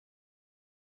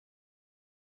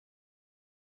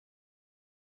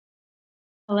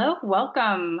Hello,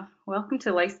 welcome. Welcome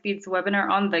to LitheSpeed's webinar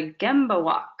on the Gemba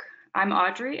Walk. I'm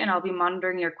Audrey and I'll be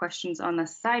monitoring your questions on the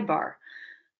sidebar.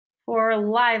 For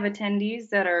live attendees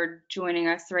that are joining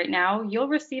us right now, you'll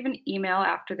receive an email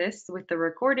after this with the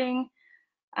recording,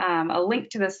 a link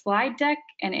to the slide deck,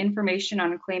 and information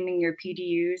on claiming your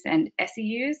PDUs and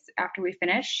SEUs after we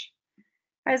finish.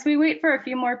 As we wait for a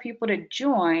few more people to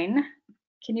join,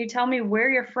 can you tell me where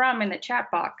you're from in the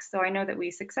chat box so I know that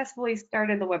we successfully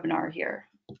started the webinar here?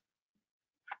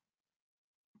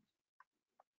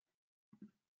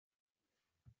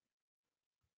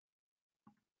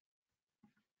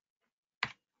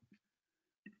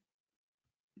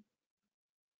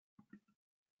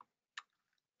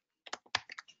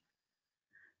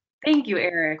 Thank you,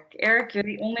 Eric. Eric, you're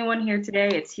the only one here today.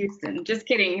 It's Houston. Just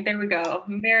kidding. There we go.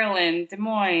 Maryland, Des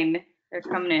Moines, they're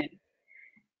coming in.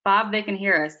 Bob, they can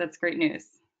hear us. That's great news.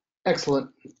 Excellent.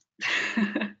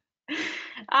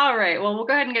 All right, well, we'll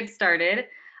go ahead and get started.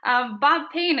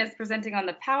 Bob Payne is presenting on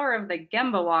the power of the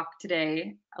Gemba Walk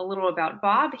today. A little about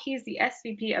Bob. He's the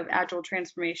SVP of Agile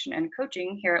Transformation and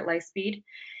Coaching here at LitheSpeed.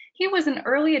 He was an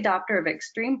early adopter of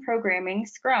extreme programming,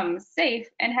 Scrum, SAFe,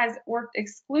 and has worked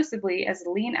exclusively as a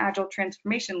Lean Agile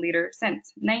Transformation leader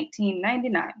since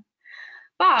 1999.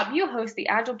 Bob, you host the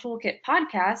Agile Toolkit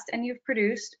podcast, and you've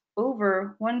produced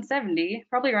over 170,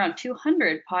 probably around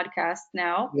 200 podcasts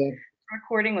now, Yeah.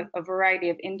 recording with a variety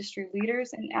of industry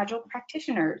leaders and Agile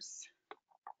practitioners.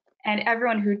 And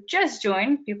everyone who just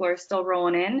joined, people are still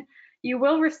rolling in, you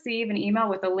will receive an email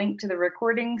with a link to the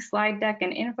recording, slide deck,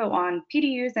 and info on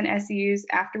PDUs and SEUs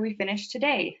after we finish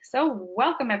today. So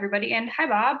welcome everybody, and hi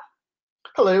Bob.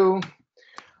 Hello.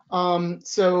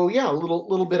 So yeah, a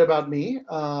little bit about me.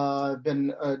 I've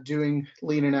been doing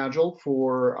Lean and Agile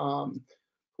for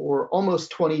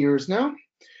almost 20 years now.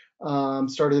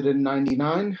 Started in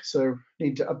 '99, so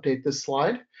need to update this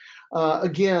slide.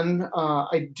 Again,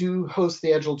 I do host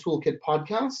the Agile Toolkit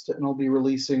podcast, and I'll be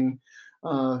releasing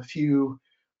a few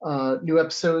new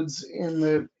episodes in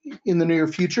the near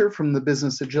future from the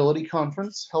Business Agility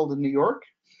Conference held in New York.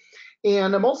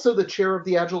 And I'm also the chair of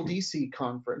the Agile DC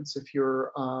conference. If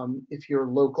you're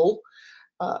local,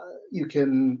 you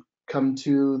can come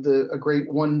to a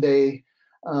great one-day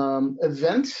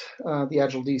event, the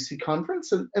Agile DC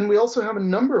conference, and we also have a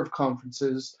number of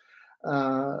conferences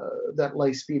that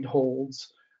LitheSpeed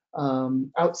holds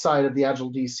outside of the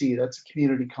Agile DC. That's a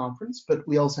community conference, but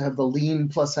we also have the Lean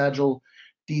plus Agile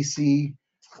DC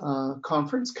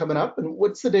conference coming up. And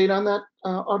what's the date on that,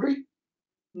 Audrey?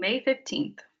 May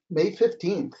 15th. May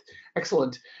 15th.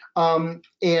 Excellent. And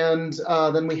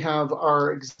then we have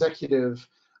our executive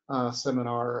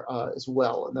seminar as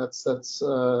well, and that's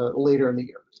later in the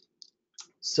year.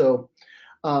 So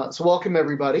welcome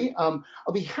everybody. I'll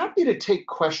be happy to take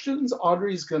questions.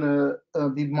 Audrey's gonna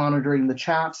be monitoring the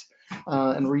chat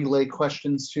and relay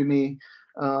questions to me.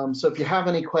 So if you have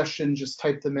any questions, just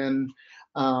type them in.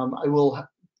 I will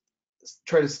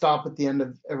try to stop at the end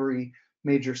of every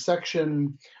major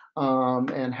section,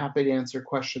 and happy to answer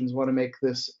questions. Want to make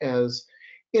this as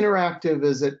interactive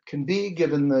as it can be,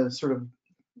 given the sort of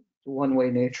one-way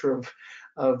nature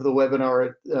of the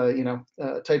webinar.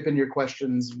 Type in your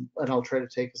questions, and I'll try to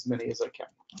take as many as I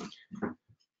can.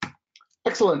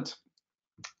 Excellent.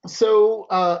 So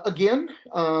again,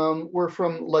 we're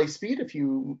from LitheSpeed. If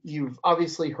you've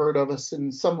obviously heard of us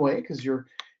in some way because you're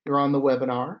on the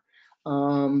webinar.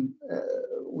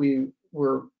 We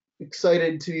were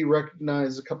excited to be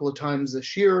recognized a couple of times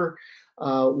this year,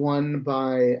 one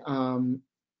by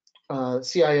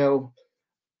CIO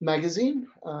magazine.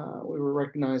 We were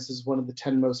recognized as one of the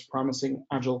 10 most promising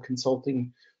Agile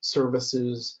consulting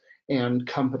services and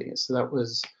companies. So that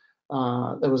was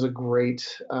a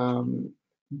great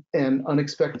and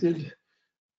unexpected.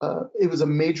 It was a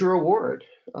major award.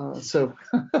 So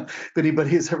if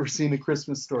anybody has ever seen A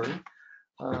Christmas Story,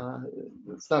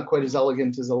 it's not quite as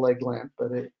elegant as a leg lamp,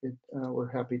 but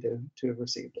we're happy to have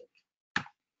received it.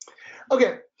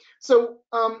 Okay, so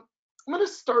I'm going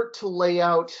to start to lay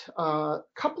out a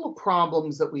couple of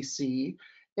problems that we see,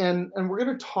 and we're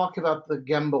going to talk about the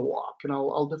Gemba walk, and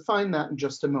I'll define that in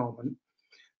just a moment.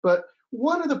 But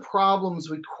one of the problems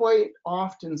we quite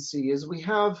often see is we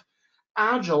have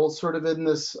Agile sort of in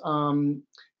this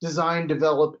design,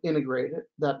 develop, integrate,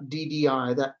 that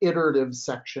DDI, that iterative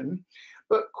section.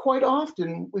 But quite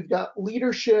often we've got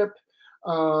leadership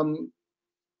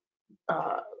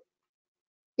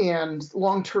and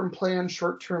long-term plan,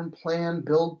 short-term plan,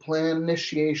 build plan,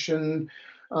 initiation,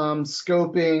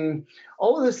 scoping.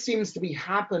 All of this seems to be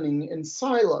happening in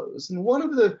silos. And one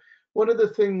of the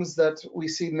things that we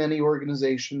see many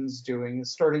organizations doing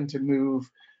is starting to move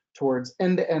towards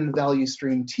end-to-end value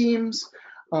stream teams.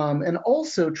 and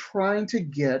also trying to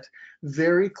get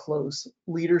very close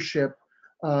leadership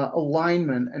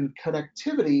alignment and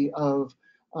connectivity of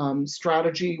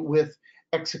strategy with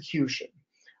execution.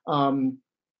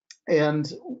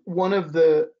 And one of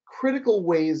the critical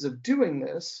ways of doing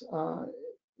this,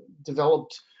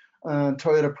 developed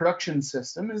Toyota production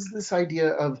system, is this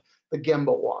idea of the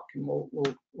Gemba walk, and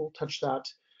we'll touch that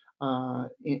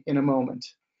in a moment.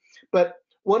 But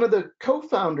one of the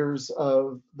co-founders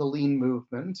of the Lean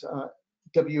movement,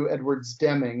 W. Edwards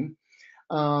Deming,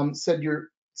 said your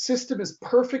system is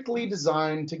perfectly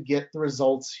designed to get the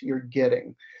results you're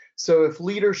getting. So if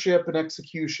leadership and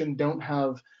execution don't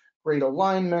have great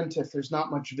alignment, if there's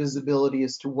not much visibility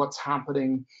as to what's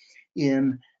happening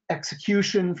in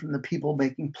execution from the people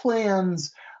making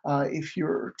plans, if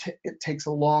it takes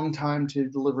a long time to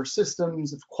deliver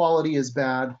systems, if quality is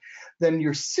bad, then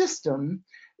your system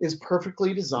is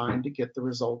perfectly designed to get the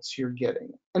results you're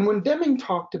getting. And when Deming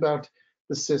talked about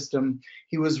the system,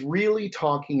 he was really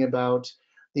talking about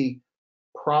the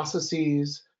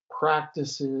processes,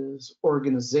 practices,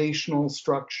 organizational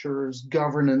structures,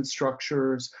 governance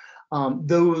structures,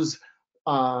 those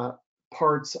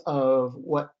parts of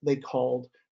what they called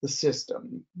the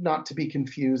system, not to be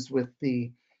confused with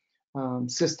the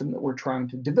system that we're trying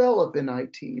to develop in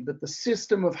IT, but the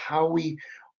system of how we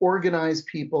organize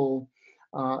people,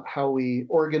 how we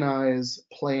organize,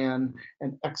 plan,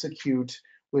 and execute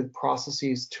with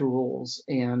processes, tools,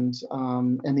 and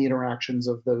the interactions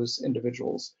of those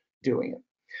individuals doing it.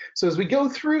 So as we go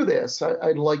through this,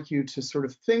 I'd like you to sort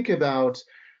of think about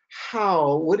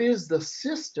what is the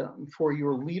system for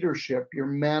your leadership, your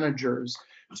managers,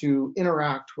 to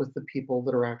interact with the people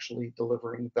that are actually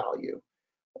delivering value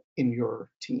in your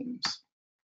teams.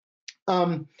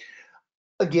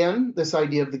 Again, this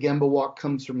idea of the Gemba walk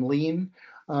comes from Lean.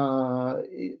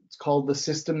 It's called the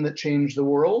system that changed the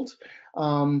world.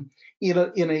 In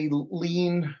a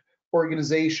Lean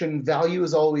organization, value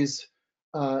is always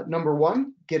number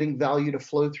one, getting value to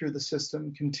flow through the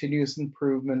system, continuous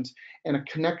improvement, and a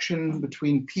connection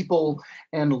between people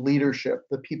and leadership,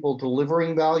 the people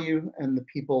delivering value and the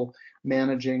people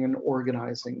managing and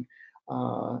organizing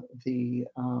the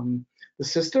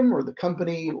system or the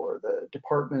company or the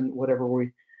department, whatever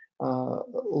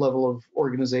level of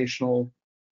organizational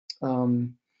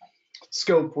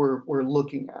scope we're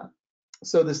looking at.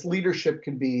 So this leadership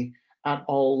can be at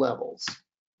all levels.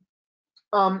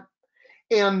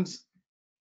 And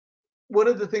one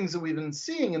of the things that we've been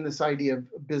seeing in this idea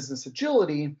of business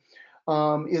agility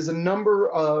is a number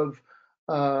of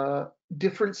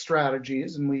different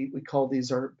strategies, and we call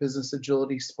these our business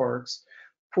agility sparks,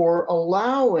 for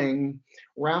allowing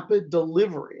rapid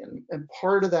delivery. And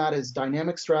part of that is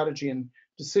dynamic strategy and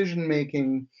decision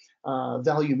making,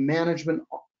 value management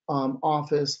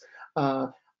office,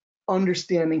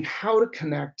 understanding how to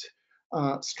connect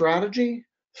strategy,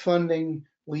 funding,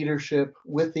 leadership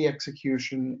with the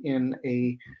execution in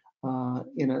a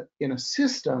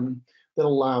system that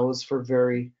allows for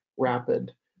very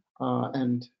rapid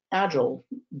and agile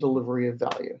delivery of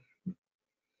value.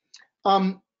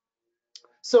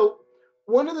 So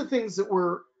one of the things that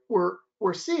we're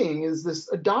seeing is this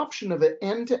adoption of an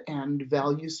end-to-end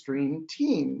value stream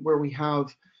team, where we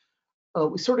have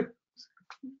we sort of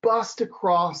bust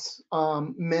across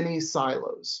many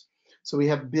silos. So we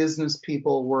have business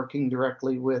people working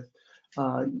directly with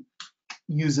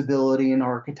usability and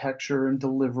architecture and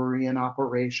delivery and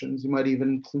operations. You might even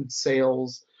include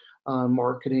sales,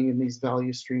 marketing in these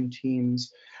value stream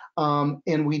teams.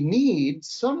 And we need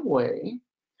some way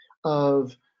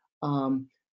of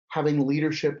having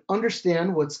leadership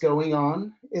understand what's going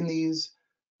on in these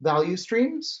value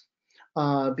streams,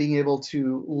 being able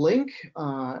to link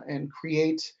and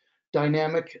create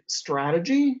dynamic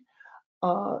strategy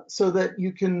so that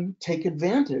you can take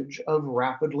advantage of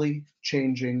rapidly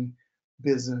changing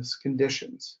business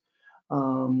conditions.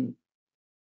 And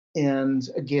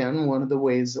again, one of the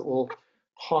ways that we'll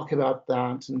talk about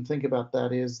that and think about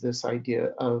that is this idea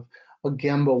of a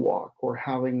Gemba walk, or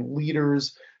having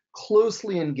leaders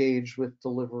closely engaged with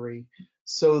delivery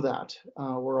so that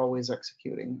we're always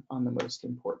executing on the most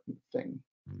important thing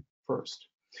first.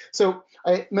 So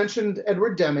I mentioned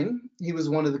Edward Deming. He was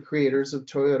one of the creators of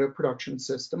Toyota production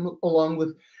system, along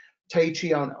with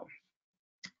Taiichi Ohno.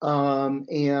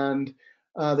 And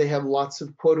they have lots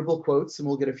of quotable quotes, and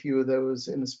we'll get a few of those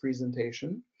in this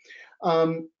presentation.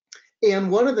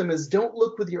 And one of them is, don't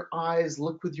look with your eyes,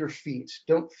 look with your feet.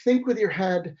 Don't think with your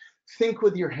head, think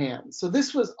with your hands. So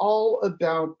this was all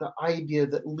about the idea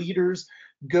that leaders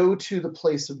go to the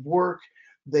place of work,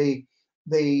 they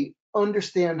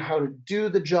understand how to do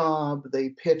the job, they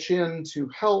pitch in to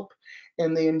help,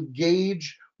 and they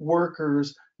engage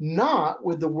workers, not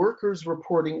with the workers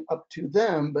reporting up to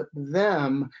them, but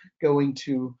them going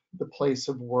to the place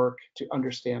of work to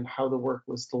understand how the work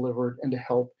was delivered and to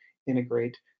help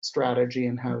integrate strategy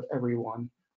and have everyone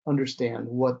understand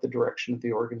what the direction of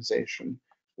the organization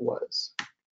was.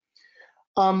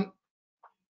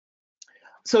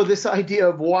 So this idea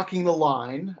of walking the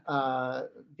line,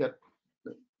 get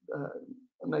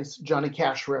a nice Johnny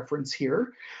Cash reference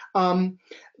here.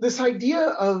 This idea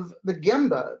of the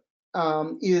Gemba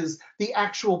is the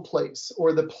actual place,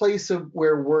 or the place of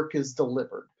where work is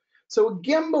delivered. So a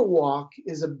Gemba walk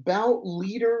is about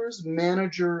leaders,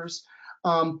 managers,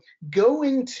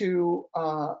 going to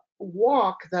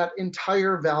walk that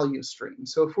entire value stream.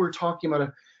 So if we're talking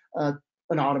about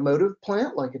an automotive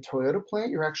plant, like a Toyota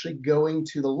plant, you're actually going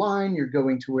to the line, you're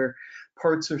going to where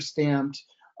parts are stamped.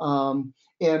 And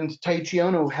Taiichi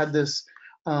Ono had this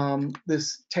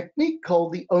technique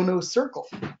called the Ono circle.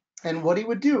 And what he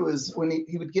would do is when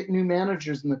he would get new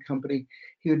managers in the company,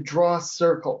 he would draw a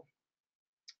circle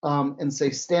and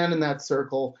say, stand in that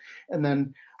circle, and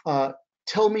then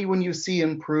tell me when you see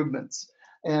improvements.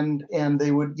 And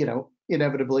they would,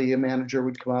 inevitably a manager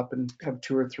would come up and have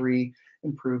 2 or 3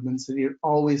 improvements, and he'd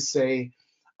always say,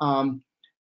 I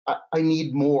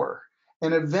need more.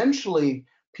 And eventually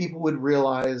people would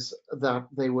realize that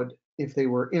they would, if they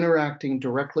were interacting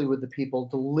directly with the people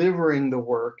delivering the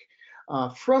work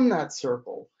from that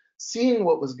circle, seeing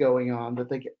what was going on, that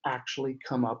they could actually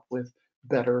come up with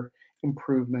better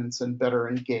improvements and better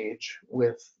engage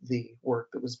with the work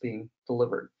that was being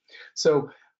delivered. So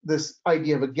this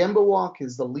idea of a Gemba walk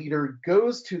is the leader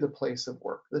goes to the place of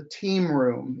work, the team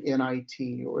room in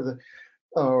IT,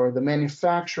 or the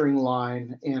manufacturing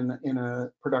line in a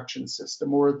production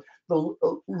system, or the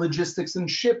logistics and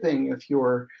shipping if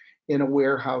you're in a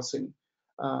warehousing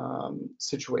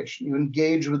situation. You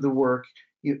engage with the work,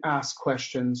 you ask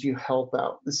questions, you help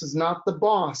out. This is not the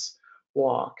boss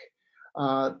walk.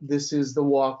 This is the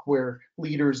walk where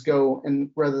leaders go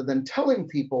and rather than telling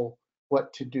people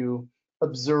what to do,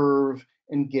 observe,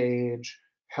 engage,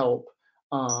 help,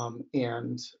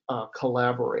 and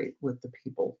collaborate with the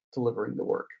people delivering the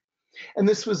work. And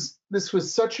this was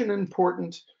such an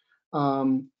important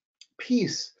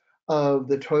piece of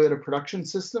the Toyota production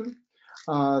system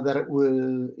that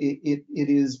it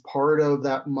is part of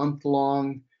that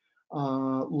month-long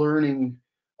learning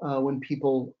when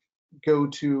people go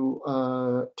to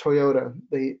Toyota.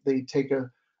 They take a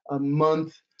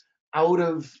month out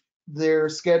of their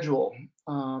schedule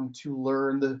to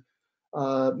learn the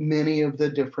many of the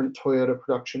different Toyota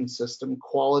production system,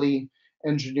 quality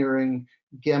engineering,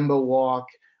 Gemba walk,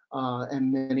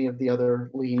 and many of the other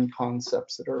lean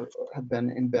concepts that have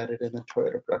been embedded in the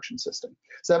Toyota production system.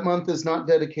 So that month is not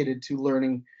dedicated to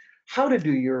learning how to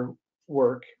do your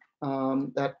work.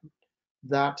 That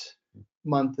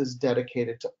month is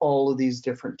dedicated to all of these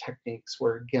different techniques,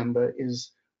 where Gemba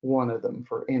is one of them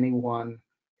for anyone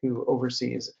who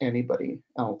oversees anybody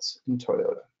else in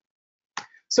Toyota.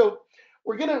 So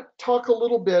we're going to talk a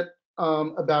little bit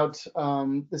about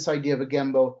this idea of a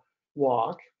Gemba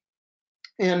walk.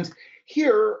 And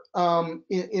here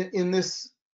in this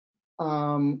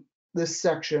this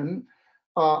section,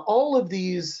 all of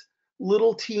these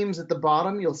little teams at the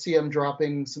bottom, you'll see I'm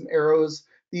dropping some arrows.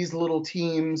 These little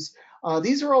teams,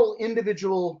 these are all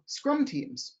individual Scrum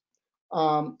teams,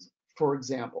 for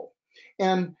example.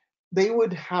 And they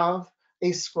would have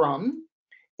a Scrum,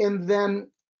 and then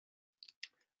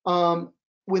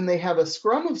when they have a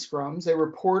Scrum of Scrums, they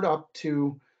report up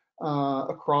to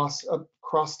a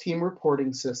cross-team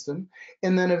reporting system,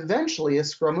 and then eventually a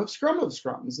Scrum of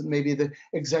Scrums, and maybe the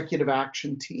executive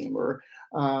action team, or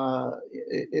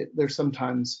they're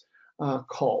sometimes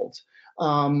called.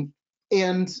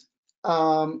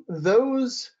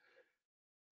 Those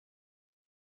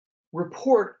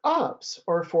report ups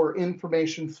are for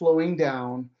information flowing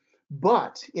down,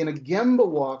 but in a Gemba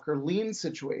walk or lean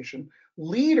situation,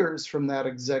 leaders from that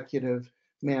executive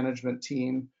management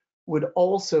team would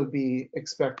also be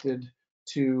expected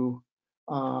to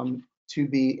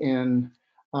be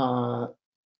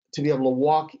able to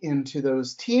walk into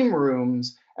those team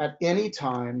rooms at any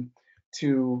time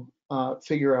to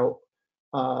figure out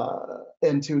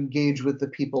and to engage with the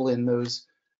people in those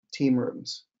team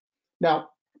rooms.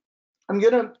 Now, I'm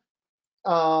gonna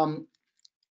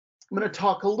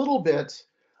talk a little bit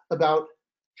about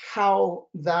how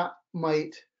that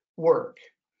might work,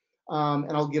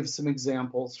 and I'll give some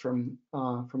examples from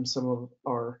some of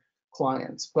our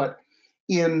clients. But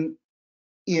in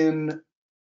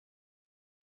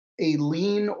a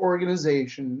lean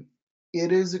organization,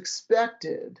 it is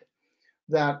expected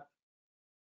that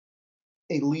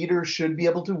a leader should be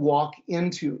able to walk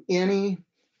into any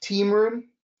team room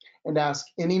and ask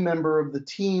any member of the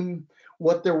team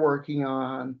what they're working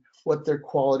on, what their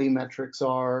quality metrics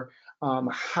are,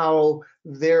 how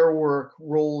their work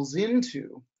rolls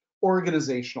into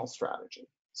organizational strategy.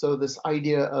 So this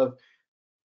idea of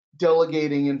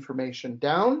delegating information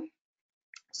down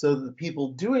so that the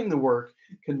people doing the work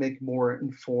can make more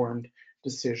informed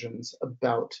decisions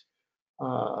about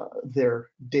their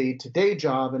day-to-day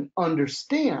job and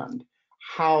understand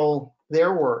how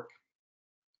their work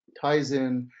ties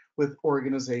in with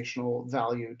organizational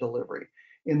value delivery.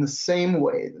 In the same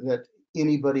way that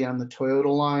anybody on the Toyota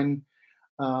line,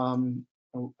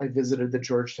 I visited the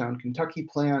Georgetown, Kentucky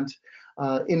plant,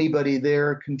 anybody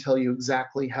there can tell you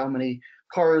exactly how many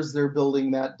cars they're building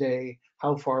that day,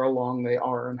 how far along they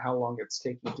are, and how long it's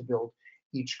taking to build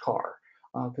each car.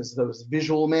 Because those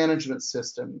visual management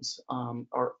systems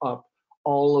are up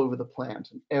all over the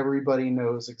plant, and everybody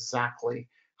knows exactly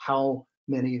how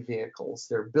many vehicles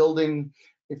they're building.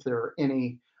 If there are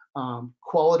any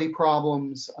quality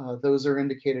problems, those are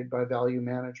indicated by value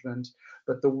management.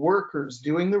 But the workers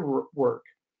doing the work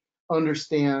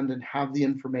understand and have the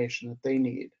information that they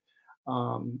need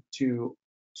to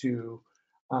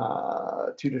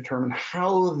determine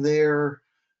how their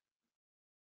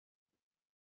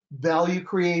value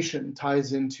creation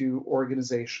ties into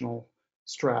organizational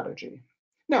strategy.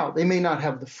 Now, they may not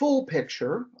have the full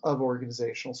picture of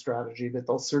organizational strategy, but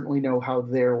they'll certainly know how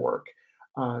their work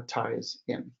ties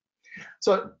in.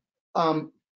 So,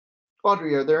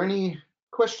 Audrey, are there any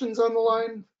questions on the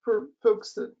line for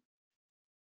folks that?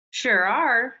 Sure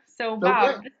are. So Okay.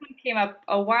 Bob, this one came up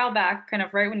a while back, kind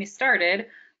of right when you started.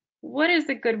 What is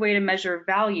a good way to measure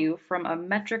value from a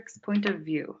metrics point of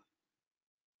view?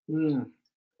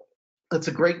 That's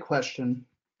a great question.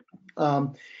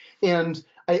 And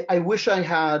I wish I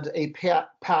had a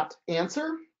pat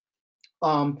answer,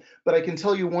 but I can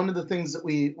tell you one of the things that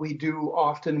we do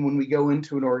often when we go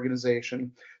into an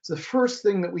organization. So the first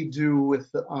thing that we do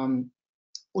with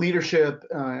leadership,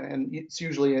 and it's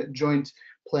usually a joint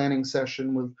planning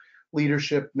session with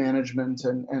leadership, management,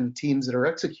 and teams that are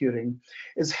executing,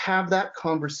 is have that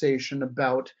conversation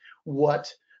about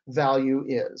what value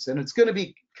is. And it's going to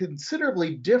be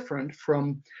considerably different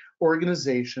from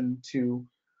organization to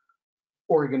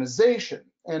organization.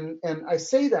 And I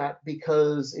say that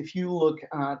because if you look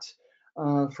at,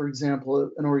 for example,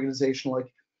 an organization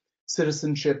like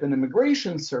Citizenship and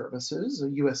Immigration Services,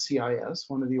 USCIS,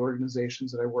 one of the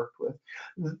organizations that I worked with,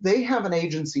 they have an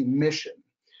agency mission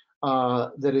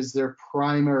that is their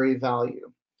primary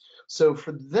value. So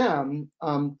for them,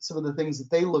 some of the things that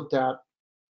they looked at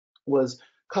was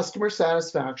customer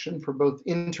satisfaction for both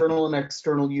internal and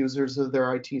external users of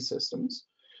their IT systems.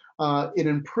 It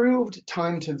improved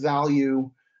time to value,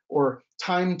 or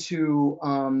time to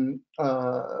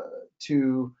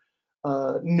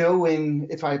knowing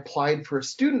if I applied for a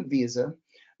student visa.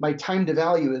 My time to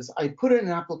value is I put in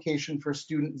an application for a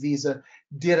student visa.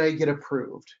 Did I get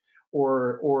approved?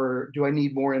 Or do I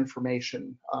need more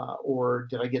information? Or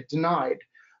did I get denied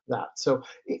that? So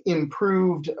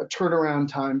improved turnaround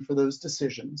time for those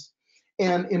decisions,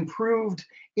 and improved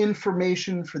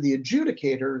information for the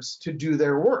adjudicators to do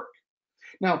their work.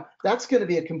 Now, that's going to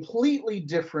be a completely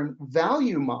different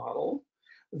value model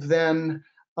than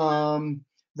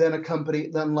a company,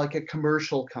 than like a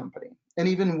commercial company. And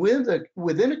even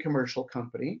within a commercial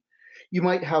company, you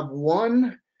might have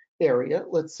one area,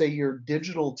 let's say your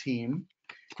digital team,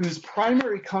 whose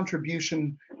primary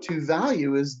contribution to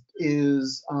value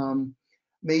is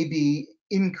maybe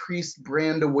increased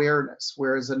brand awareness,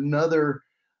 whereas another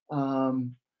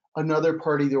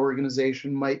part of the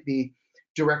organization might be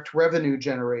direct revenue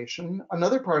generation.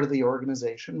 Another part of the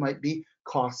organization might be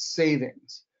cost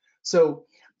savings. So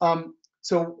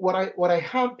what I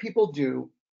have people do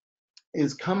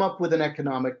is come up with an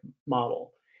economic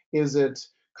model. Is it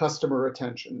customer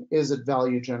retention? Is it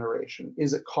value generation?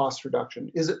 Is it cost reduction?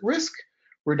 Is it risk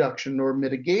reduction or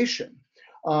mitigation?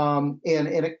 And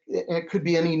it could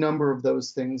be any number of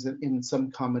those things in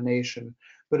some combination,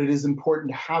 but it is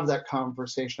important to have that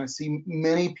conversation. I see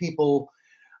many people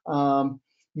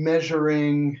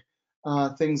measuring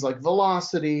things like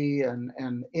velocity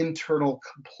and internal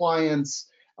compliance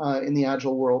in the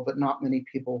Agile world, but not many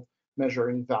people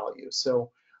measuring value.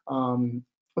 So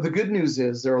the good news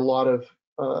is there are a lot of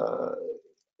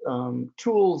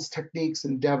tools, techniques,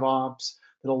 and DevOps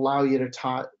that allow you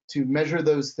to measure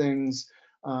those things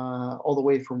all the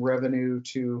way from revenue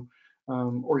to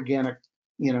organic,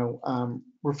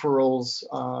 referrals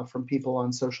from people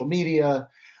on social media.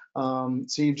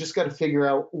 So you've just got to figure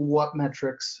out what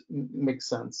metrics make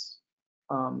sense.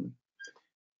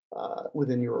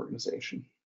 within your organization.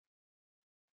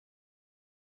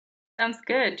 Sounds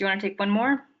good. Do you want to take one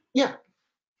more? Yeah.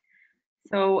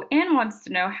 So Anne wants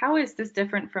to know, how is this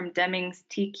different from Deming's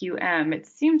TQM? It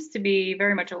seems to be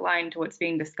very much aligned to what's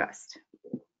being discussed.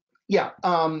 Yeah,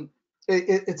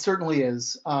 it certainly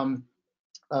is.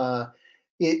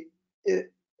 It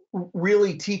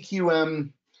really,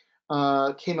 TQM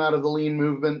came out of the Lean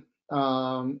movement,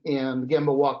 and the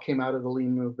Gemba Walk came out of the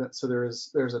Lean movement. So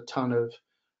there's a ton of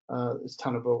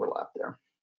overlap there.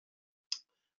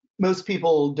 Most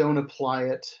people don't apply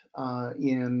it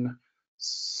in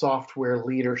software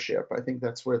leadership. I think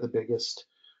that's where the biggest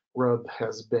rub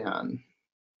has been.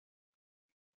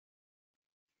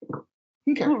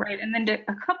 Okay. All right, and then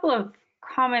a couple of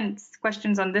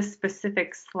questions on this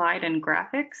specific slide and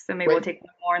graphics. So maybe we'll take one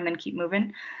more and then keep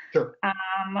moving. Sure.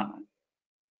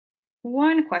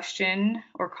 One question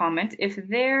or comment: if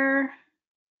there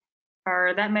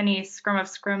are that many Scrum of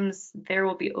Scrums, there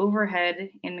will be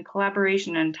overhead in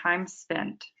collaboration and time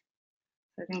spent.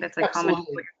 I think that's a comment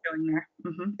what you're showing there.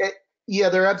 Mm-hmm. Yeah,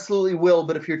 there absolutely will.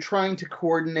 But if you're trying to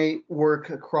coordinate work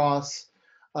across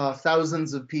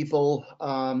thousands of people,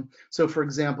 so for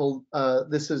example,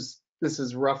 this is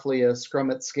roughly a Scrum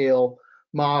at scale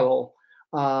model.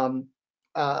 There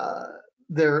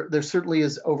certainly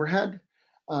is overhead,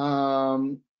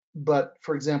 but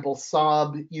for example,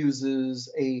 Saab uses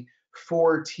a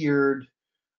 4-tiered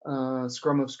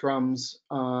Scrum of Scrums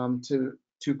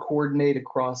to coordinate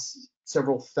across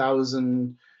several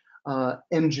thousand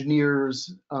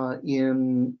engineers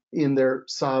in their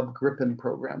Saab Gripen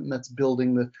program. That's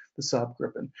building the Saab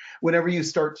Gripen. Whenever you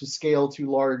start to scale to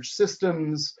large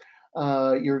systems,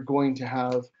 you're going to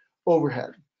have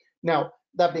overhead. Now,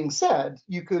 that being said,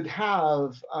 you could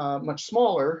have much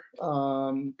smaller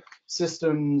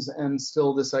systems and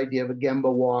still this idea of a Gemba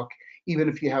walk, even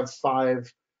if you have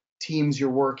 5 teams you're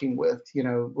working with,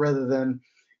 rather than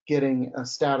getting a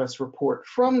status report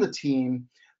from the team,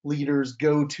 leaders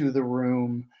go to the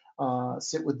room,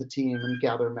 sit with the team and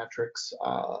gather metrics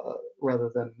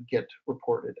rather than get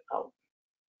reported out.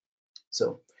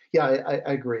 So yeah,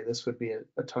 I agree. This would be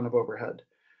a ton of overhead.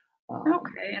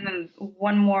 Okay, and then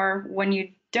one more. When you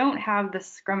don't have the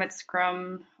Scrum at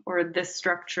Scrum or this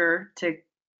structure to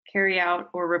carry out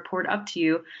or report up to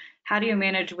you, how do you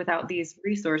manage without these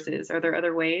resources? Are there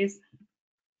other ways?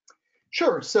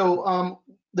 Sure. So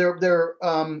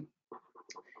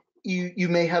you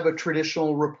may have a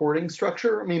traditional reporting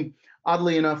structure. I mean,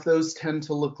 oddly enough, those tend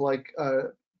to look like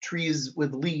trees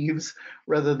with leaves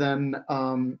rather than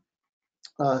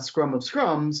Scrum of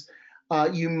Scrums.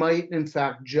 You might, in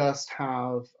fact, just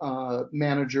have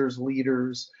managers,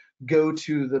 leaders go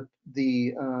to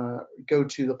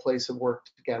the place of work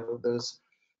to gather those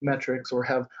metrics, or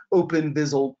have open,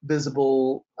 visible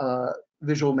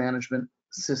visual management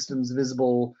systems,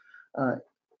 visible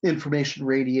information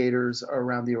radiators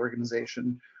around the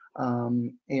organization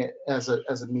as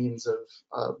a means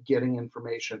of getting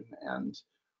information. And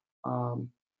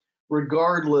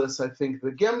regardless, I think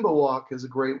the Gemba Walk is a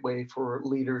great way for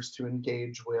leaders to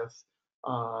engage with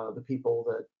the people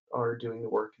that are doing the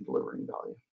work and delivering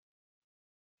value.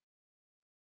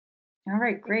 All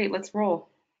right, great. Let's roll.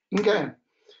 Okay.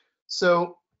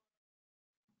 So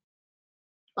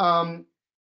again,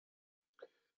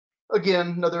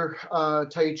 another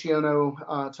Taiichi Ono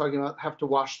talking about have to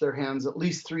wash their hands at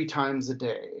least 3 times a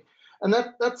day, and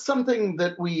that's something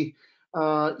that we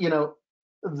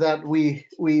that we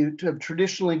have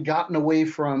traditionally gotten away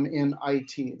from in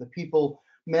IT. The people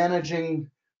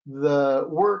managing the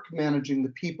work, managing the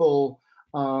people,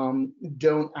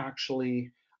 don't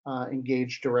actually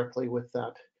engage directly with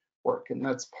that work, and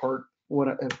that's an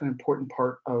important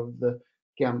part of the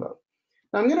Gemba.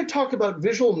 Now, I'm going to talk about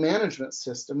visual management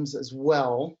systems as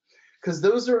well, because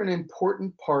those are an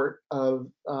important part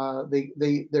of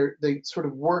they sort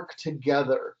of work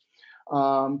together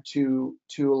to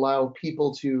allow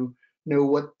people to know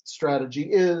what strategy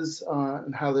is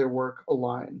and how their work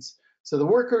aligns. So the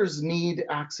workers need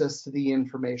access to the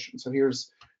information. So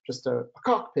here's just a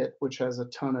cockpit which has a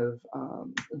ton of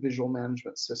visual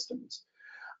management systems.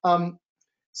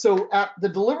 So at the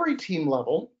delivery team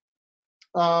level,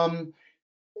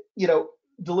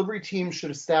 delivery teams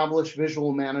should establish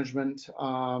visual management.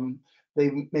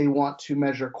 They may want to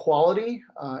measure quality,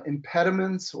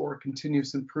 impediments, or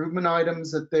continuous improvement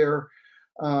items that they're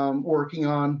working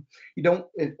on.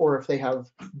 Or if they have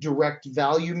direct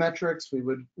value metrics, we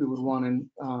would want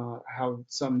to have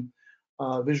some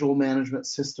visual management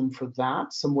system for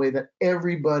that, some way that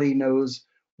everybody knows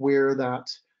where that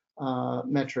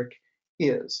metric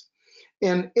is.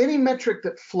 And any metric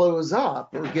that flows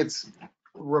up or gets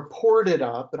reported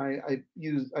up, and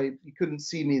you couldn't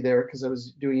see me there because I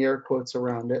was doing air quotes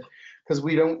around it, because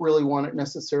we don't really want it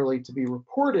necessarily to be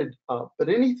reported up, but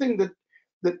anything that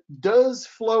does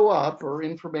flow up, or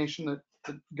information that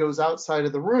goes outside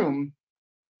of the room,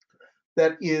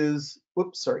 that is,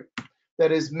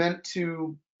 that is meant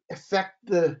to affect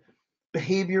the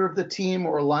behavior of the team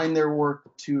or align their work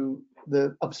to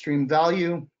the upstream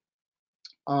value,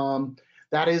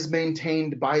 that is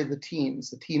maintained by the teams.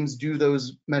 The teams do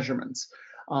those measurements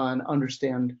and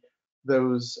understand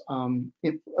those.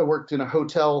 I worked in a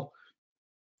hotel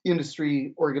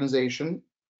industry organization,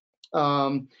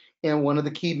 and one of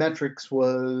the key metrics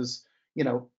was,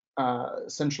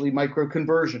 essentially micro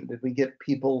conversion. Did we get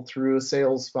people through a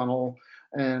sales funnel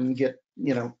and get,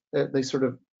 they sort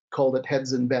of called it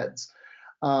heads and beds.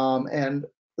 And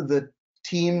the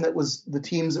teams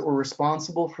that were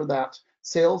responsible for that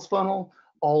sales funnel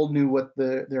all knew what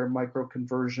their micro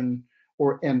conversion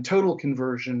and total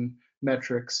conversion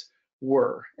metrics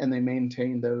were, and they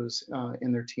maintained those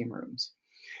in their team rooms.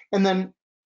 And then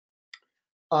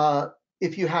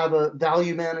if you have a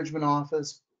value management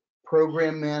office,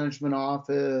 program management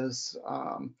office,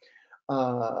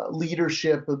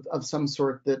 leadership of some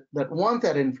sort that want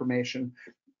that information,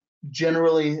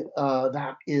 generally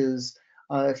that is,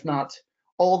 if not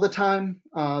all the time,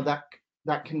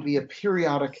 that can be a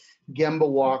periodic Gemba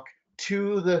walk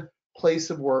to the place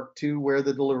of work, to where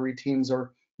the delivery teams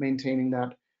are maintaining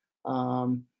that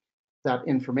that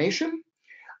information.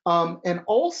 And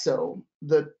also,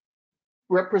 the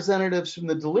representatives from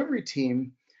the delivery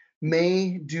team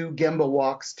may do Gemba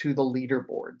walks to the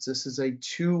leaderboards. This is a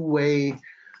two-way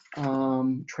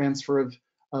transfer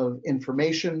of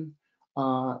information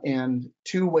and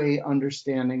two-way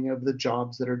understanding of the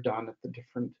jobs that are done at the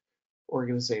different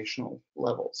organizational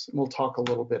levels. And we'll talk a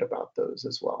little bit about those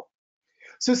as well.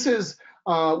 So this is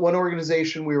one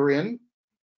organization we were in.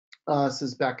 This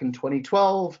is back in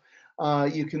 2012.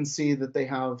 You can see that they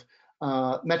have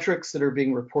metrics that are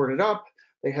being reported up.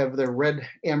 They have their red,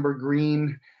 amber,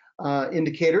 green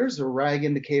indicators, or RAG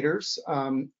indicators,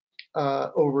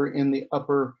 over in the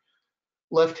upper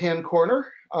left-hand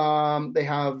corner. They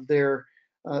have their,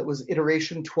 it was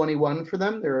iteration 21 for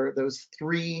them. There are those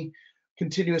 3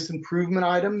 continuous improvement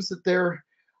items that they're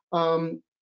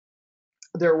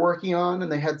working on,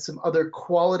 and they had some other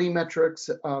quality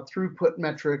metrics, throughput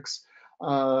metrics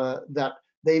that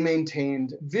they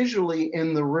maintained visually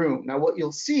in the room. Now, what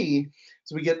you'll see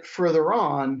as we get further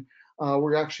on,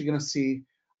 we're actually going to see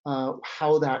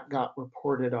how that got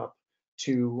reported up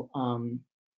to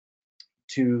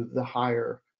the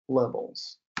higher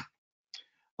levels.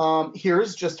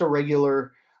 Here's just a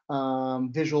regular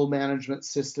visual management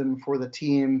system for the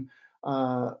team,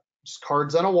 just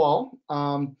cards on a wall,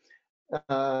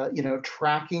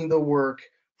 tracking the work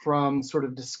from sort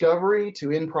of discovery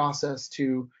to in process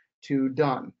to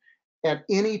done. At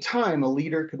any time, a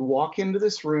leader could walk into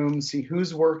this room, see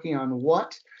who's working on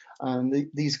what. In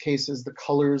these cases, the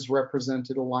colors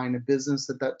represented a line of business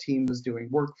that team was doing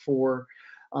work for,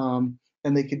 and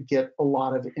they could get a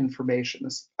lot of information.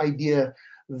 This idea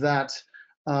that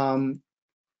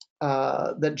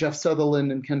that Jeff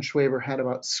Sutherland and Ken Schwaber had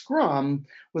about Scrum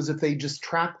was, if they just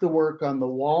track the work on the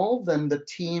wall, then the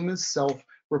team is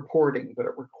self-reporting, but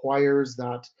it requires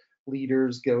that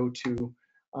leaders go to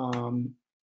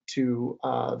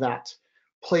that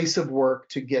place of work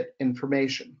to get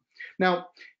information. Now,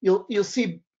 you'll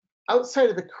see outside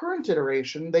of the current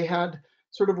iteration, they had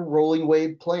sort of a rolling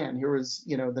wave plan. Here was,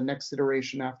 the next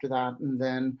iteration after that, and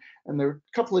there are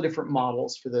a couple of different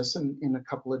models for this in a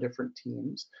couple of different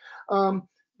teams.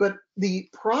 But the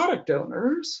product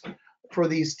owners for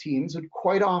these teams would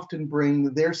quite often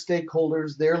bring their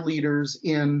stakeholders, their leaders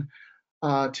in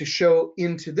to show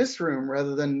into this room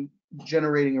rather than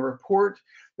generating a report.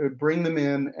 They would bring them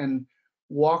in and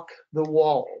walk the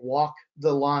wall, walk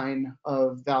the line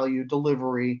of value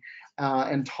delivery,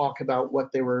 and talk about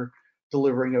what they were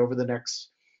delivering over the next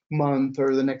month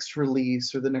or the next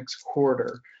release or the next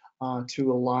quarter,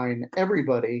 to align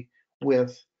everybody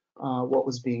with what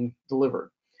was being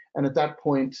delivered. And at that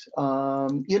point,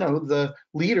 the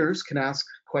leaders can ask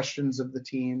questions of the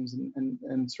teams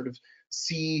and sort of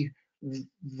see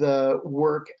the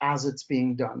work as it's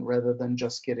being done rather than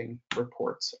just getting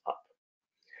reports up.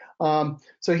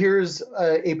 So here's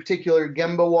a particular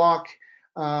Gemba walk.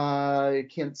 You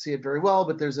can't see it very well,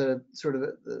 but there's a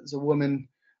woman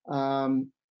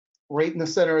right in the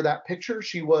center of that picture.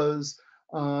 She was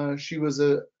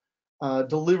a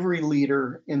delivery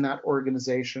leader in that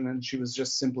organization, and she was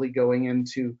just simply going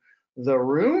into the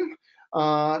room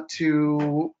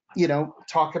to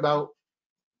talk about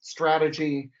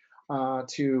strategy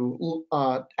to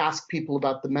ask people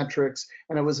about the metrics,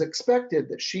 and it was expected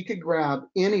that she could grab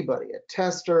anybody, a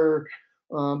tester,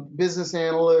 business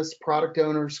analyst, product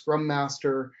owner, scrum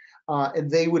master, and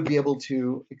they would be able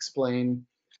to explain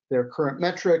their current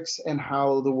metrics and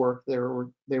how the work they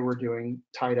were doing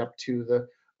tied up to the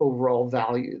overall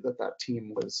value that that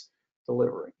team was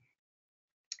delivering.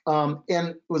 And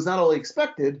it was not only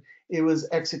expected, it was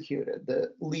executed.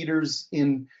 The leaders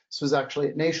this was actually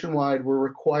at Nationwide, were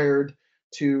required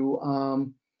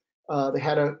to, they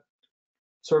had a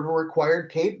sort of a required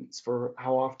cadence for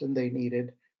how often they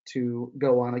needed to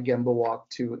go on a Gemba walk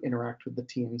to interact with the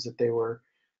teams that they were,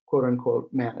 quote unquote,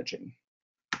 managing.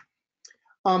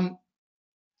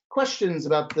 Questions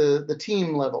about the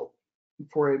team level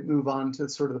before I move on to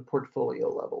sort of the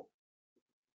portfolio level?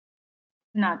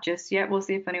 Not just yet. We'll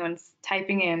see if anyone's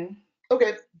typing in.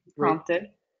 Okay, prompted.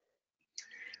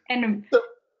 And so,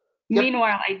 yep.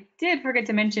 Meanwhile, I did forget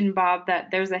to mention, Bob, that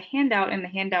there's a handout in the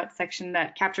handout section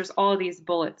that captures all of these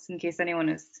bullets in case anyone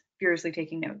is furiously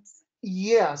taking notes.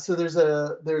 Yeah, so there's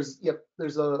a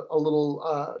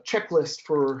little checklist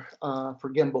for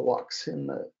Gemba walks in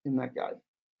that guide.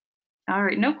 All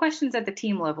right, no questions at the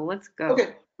team level. Let's go.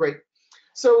 Okay, great.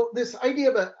 So this idea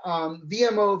of a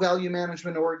VMO, value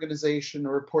management organization,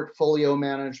 or portfolio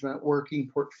management, working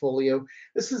portfolio,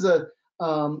 this is the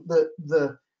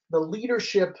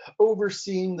leadership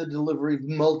overseeing the delivery of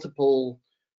multiple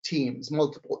teams,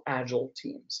 multiple Agile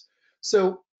teams.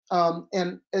 So,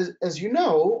 and as you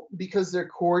know, because they're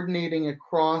coordinating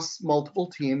across multiple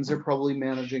teams, they're probably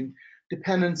managing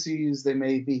dependencies, they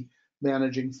may be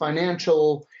managing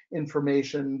financial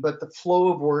information, but the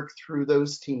flow of work through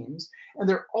those teams. And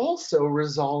they're also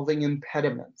resolving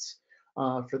impediments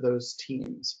for those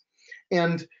teams.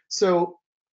 And so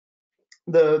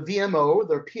the VMO,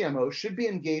 their PMO, should be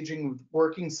engaging with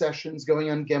working sessions,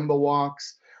 going on Gemba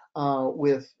walks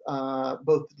with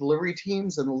both the delivery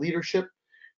teams and the leadership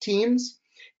teams.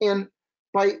 And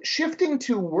by shifting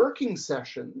to working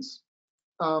sessions,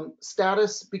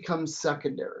 status becomes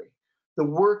secondary. The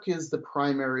work is the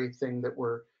primary thing that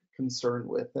we're concerned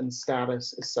with, and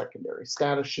status is secondary.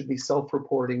 Status should be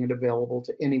self-reporting and available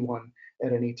to anyone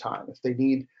at any time. If they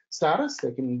need status,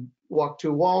 they can walk to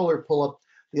a wall or pull up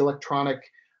the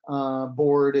electronic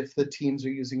board if the teams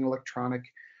are using electronic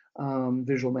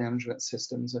visual management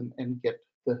systems and get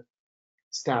the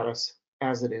status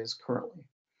as it is currently.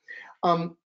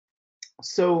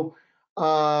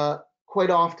 Quite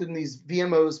often these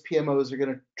VMOs, PMOs are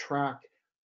going to track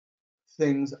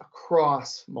things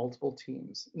across multiple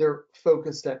teams. They're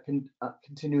focused at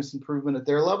continuous improvement at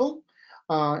their level.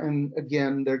 And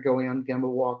again, they're going on Gemba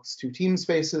walks to team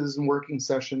spaces and working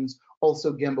sessions,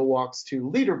 also Gemba walks to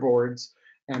leaderboards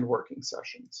and working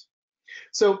sessions.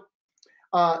 So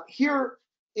here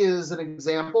is an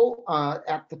example.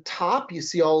 At the top, you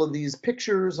see all of these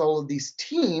pictures, all of these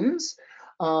teams.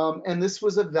 And this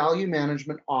was a value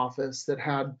management office that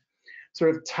had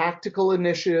sort of tactical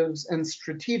initiatives and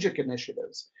strategic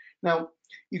initiatives. Now,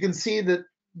 you can see that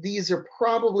these are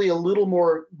probably a little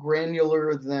more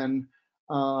granular than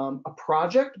a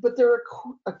project, but they're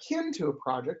akin to a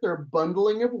project. They're a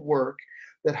bundling of work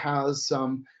that has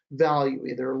some value,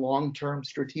 either long-term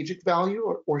strategic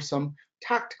value or some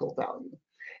tactical value.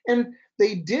 And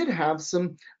they did have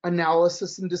some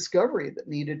analysis and discovery that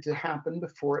needed to happen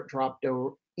before it dropped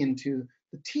over into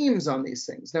the teams on these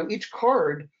things. Now, each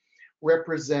card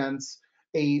represents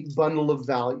a bundle of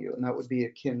value, and that would be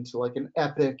akin to like an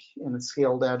epic in a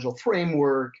scaled agile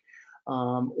framework,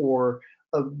 or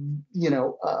a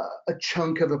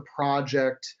chunk of a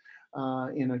project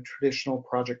in a traditional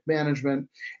project management.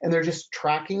 And they're just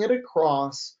tracking it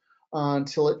across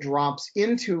until it drops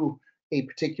into a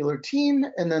particular team,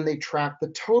 and then they track the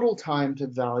total time to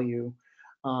value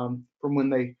from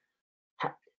when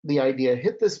the idea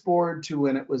hit this board to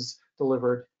when it was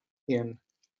delivered in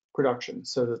production,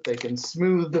 so that they can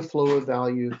smooth the flow of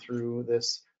value through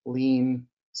this lean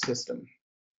system.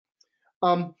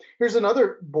 Here's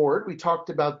another board. We talked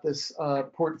about this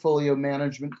portfolio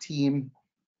management team,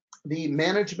 the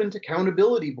management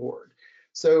accountability board.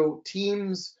 So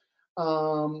teams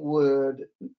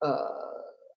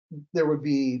there would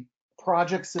be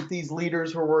projects that these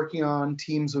leaders were working on.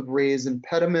 Teams would raise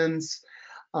impediments.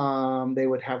 They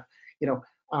would have,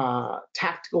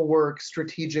 tactical work,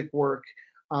 strategic work,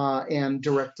 and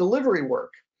direct delivery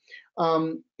work.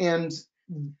 And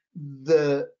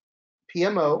the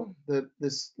PMO,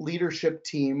 this leadership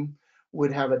team,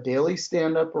 would have a daily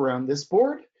stand-up around this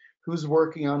board. Who's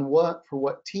working on what, for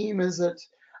what team is it?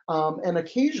 And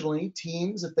occasionally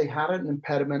teams, if they had an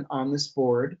impediment on this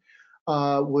board,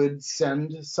 would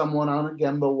send someone on a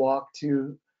Gemba walk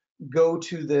to go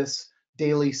to this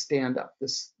daily stand-up,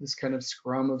 this kind of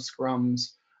scrum of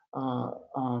scrums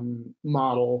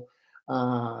model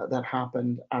that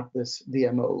happened at this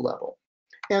VMO level.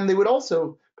 And they would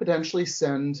also potentially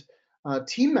send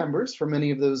team members from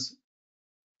any of those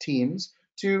teams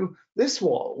to this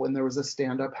wall when there was a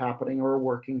stand-up happening or a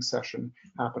working session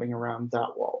happening around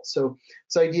that wall. So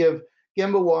this idea of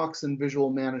Gemba walks and visual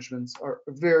managements are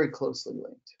very closely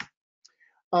linked.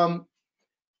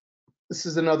 This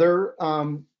is another,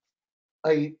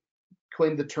 I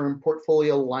coined the term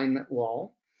portfolio alignment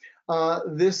wall.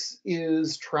 This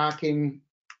is tracking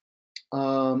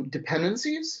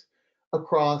dependencies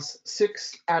across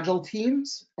 6 Agile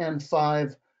teams and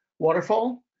 5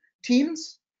 waterfall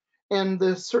teams. And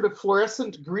the sort of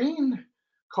fluorescent green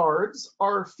cards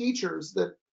are features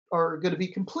that are going to be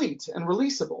complete and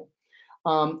releasable.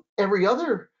 Every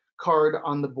other card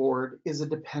on the board is a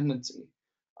dependency,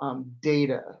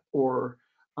 data or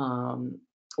an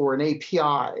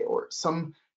API or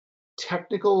some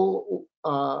technical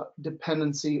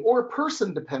dependency or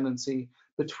person dependency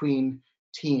between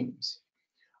teams.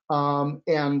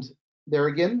 And there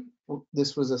again,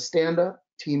 this was a stand-up.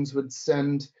 Teams would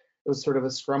send, it was sort of a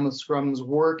scrum of scrums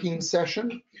working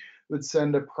session, would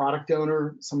send a product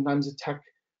owner, sometimes a tech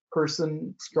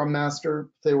person, scrum master.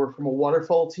 If they were from a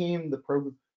waterfall team,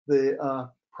 the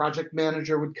project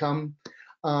manager would come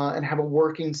and have a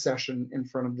working session in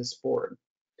front of this board.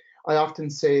 I often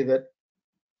say that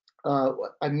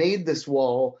I made this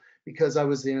wall because I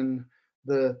was in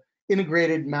the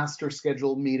integrated master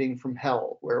schedule meeting from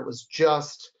hell, where it was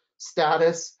just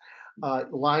status,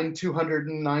 line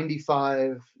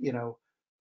 295,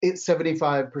 it's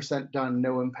 75% done,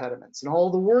 no impediments. And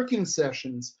all the working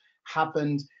sessions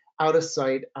happened out of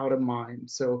sight, out of mind.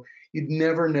 So you'd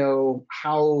never know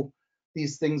how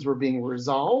these things were being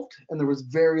resolved, and there was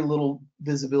very little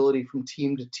visibility from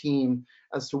team to team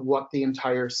as to what the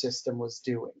entire system was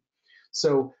doing.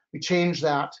 So we changed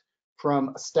that from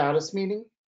a status meeting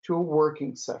to a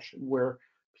working session where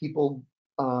people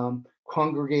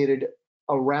congregated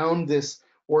around this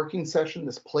working session,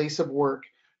 this place of work,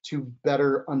 to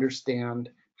better understand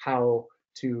how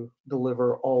to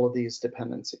deliver all of these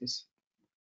dependencies.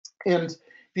 And if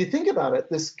you think about it,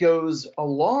 this goes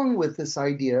along with this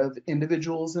idea of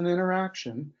individuals and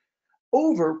interaction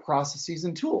over processes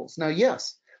and tools. Now,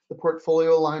 yes, the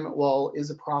portfolio alignment wall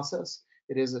is a process,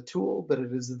 it is a tool, but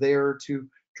it is there to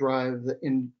drive the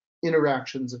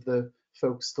interactions of the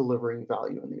folks delivering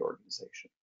value in the organization.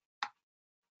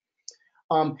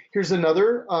 Here's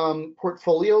another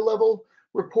portfolio level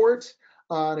report.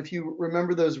 And if you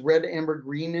remember those red, amber,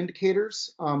 green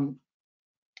indicators on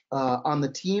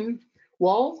the team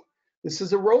wall, this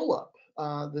is a roll up.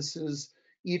 This is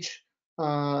each,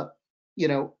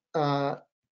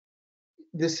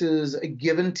 this is a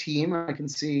given team. I can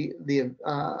see the,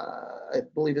 I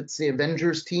believe it's the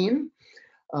Avengers team.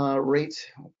 Right,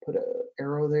 I'll put an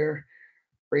arrow there,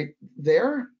 right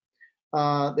there.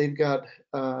 They've got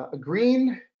a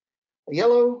green, a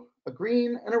yellow, a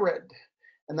green, and a red.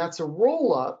 And that's a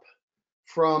roll up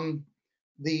from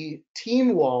the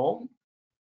team wall.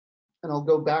 And I'll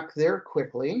go back there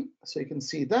quickly so you can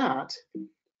see that.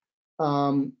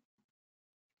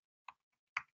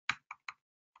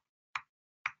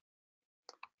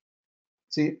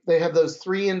 See, they have those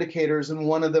 3 indicators, and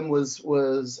one of them was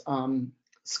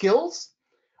skills,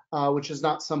 which is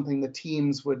not something the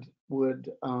teams would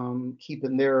keep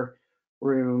in their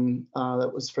room.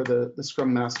 That was for the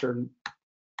Scrum Master and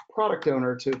product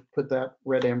owner to put that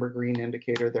red, amber, green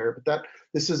indicator there. But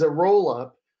this is a roll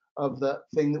up of the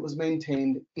thing that was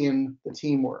maintained in the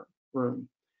teamwork room.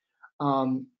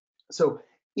 So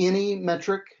any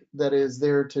metric that is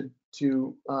there to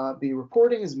be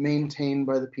reporting is maintained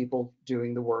by the people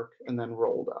doing the work and then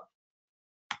rolled up.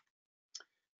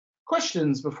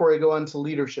 Questions before I go on to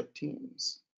leadership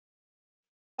teams?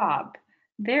 Bob,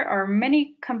 there are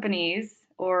many companies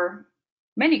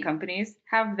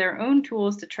have their own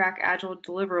tools to track Agile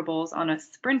deliverables on a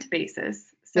sprint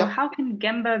basis. So how can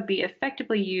Gemba be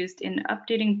effectively used in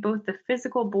updating both the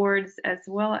physical boards as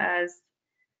well as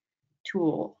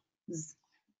tools?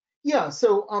 Yeah,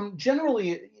 so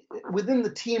generally within the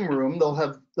team room,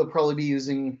 they'll probably be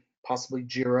using possibly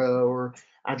Jira or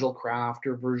Agile Craft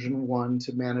or version 1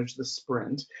 to manage the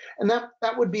sprint. And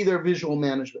that would be their visual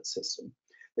management system.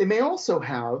 They may also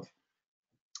have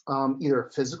either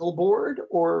a physical board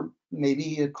or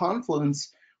maybe a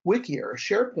Confluence wiki or a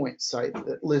SharePoint site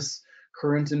that lists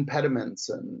current impediments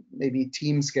and maybe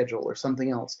team schedule or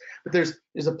something else. But there's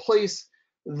a place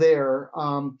there.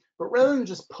 But rather than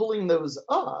just pulling those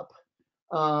up,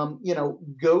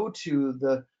 go to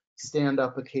the stand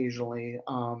up occasionally,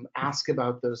 ask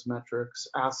about those metrics,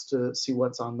 ask to see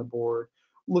what's on the board,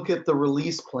 look at the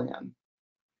release plan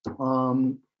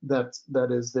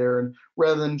that is there, and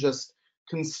rather than just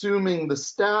consuming the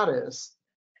status,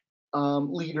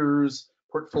 leaders,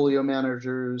 portfolio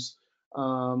managers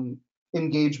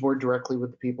engage more directly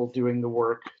with the people doing the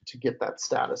work to get that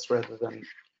status rather than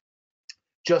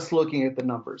just looking at the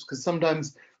numbers, because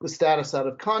sometimes the status out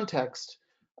of context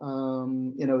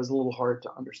is a little hard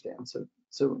to understand.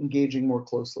 So engaging more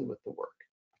closely with the work.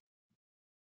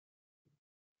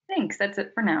 Thanks, that's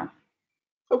it for now.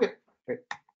 Okay, great.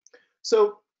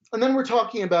 So, and then we're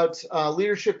talking about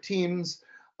leadership teams.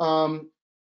 And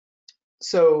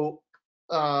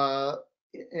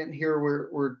here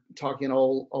we're talking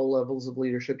all levels of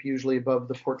leadership, usually above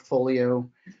the portfolio,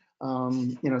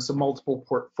 so multiple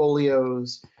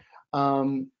portfolios.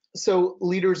 So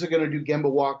leaders are going to do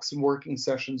Gemba walks and working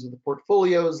sessions with the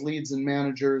portfolios, leads, and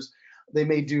managers. They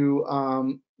may do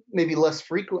maybe less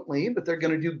frequently, but they're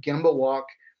going to do Gemba walk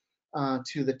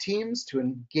to the teams to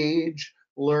engage,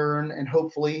 learn, and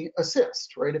hopefully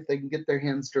assist, right? If they can get their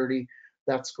hands dirty,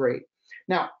 that's great.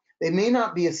 Now, they may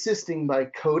not be assisting by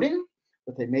coding,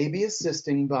 but they may be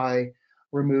assisting by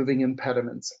removing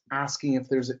impediments, asking if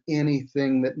there's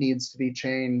anything that needs to be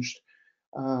changed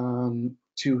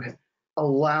to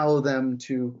allow them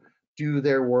to do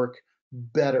their work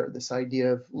better. This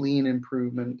idea of lean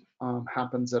improvement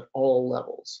happens at all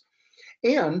levels.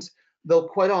 And they'll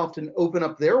quite often open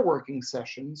up their working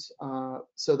sessions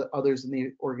so that others in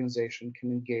the organization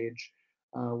can engage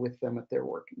with them at their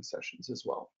working sessions as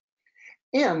well.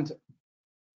 And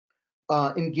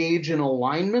engage in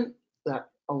alignment, that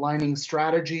aligning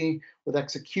strategy with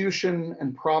execution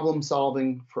and problem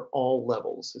solving for all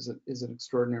levels is an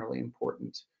extraordinarily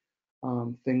important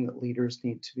thing that leaders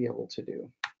need to be able to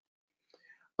do.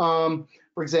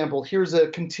 For example, here's a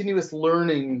continuous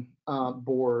learning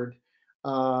board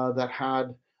that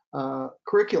had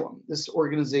curriculum. This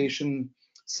organization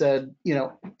said,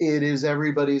 it is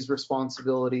everybody's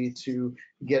responsibility to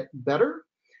get better.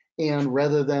 And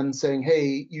rather than saying,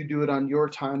 hey, you do it on your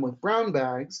time with brown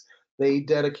bags, they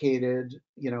dedicated,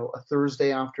 a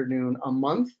Thursday afternoon a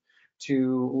month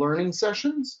to learning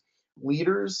sessions.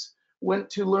 Leaders went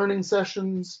to learning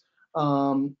sessions.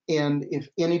 And if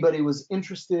anybody was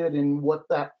interested in what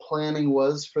that planning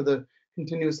was for the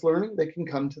continuous learning, they can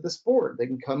come to this board. They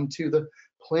can come to the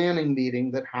planning meeting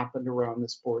that happened around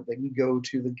this board. They can go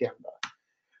to the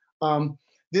Gemba.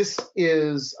 This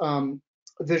is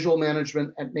visual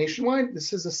management at Nationwide.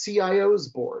 This is a CIO's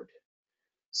board.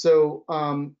 So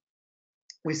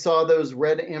we saw those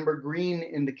red, amber, green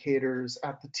indicators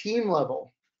at the team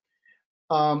level.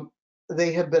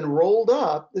 They have been rolled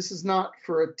up. This is not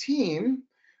for a team,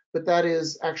 but that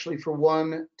is actually for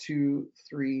 1, 2,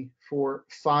 3, 4,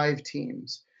 5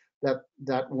 teams that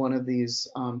one of these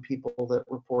people that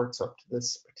reports up to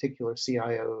this particular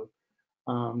CIO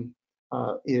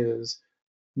is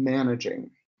managing.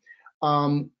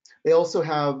 They also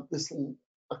have this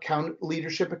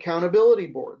leadership accountability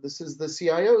board. This is the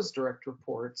CIO's direct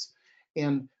reports,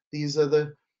 and these are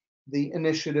the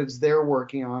initiatives they're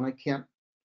working on. I can't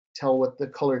tell what the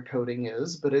color coding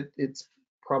is, but it's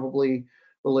probably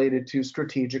related to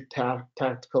strategic,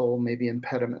 tactical, maybe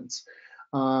impediments.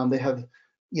 They have,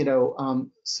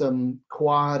 some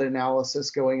quad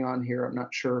analysis going on here. I'm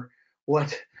not sure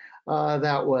what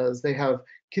that was. They have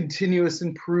continuous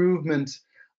improvement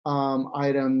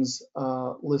items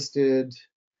listed,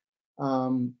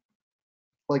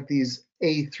 like these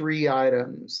A3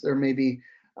 items. There may be,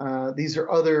 these are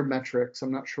other metrics.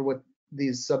 I'm not sure what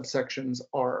these subsections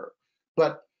are,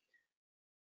 but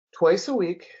twice a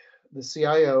week, the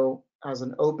CIO has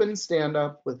an open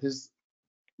stand-up with his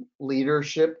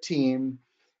leadership team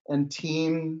and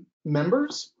team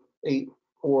members,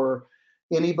 or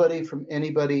anybody from any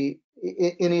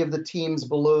of the teams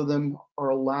below them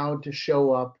are allowed to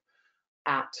show up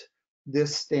at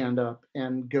this stand-up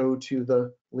and go to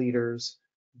the leaders'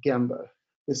 Gemba.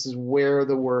 This is where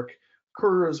the work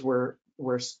occurs, where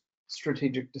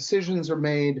strategic decisions are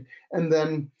made, and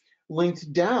then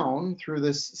linked down through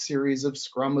this series of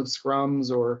scrum of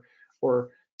scrums or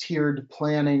tiered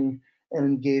planning and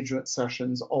engagement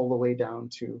sessions all the way down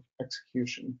to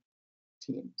execution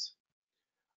teams.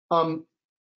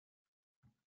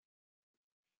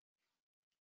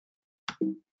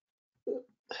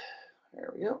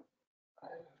 There we go. For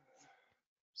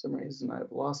some reason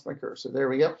I've lost my cursor. There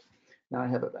we go. Now I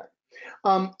have it back.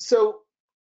 So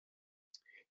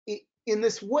in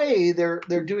this way,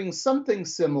 they're doing something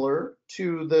similar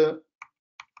to the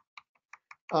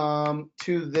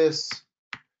to this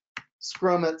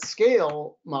Scrum at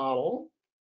Scale model,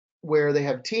 where they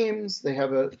have teams, they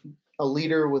have a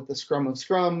leader with the scrum of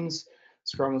scrums,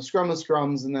 scrum of scrum of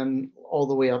scrums, and then all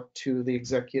the way up to the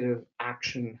executive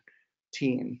action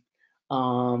team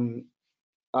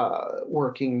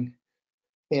working.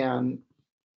 And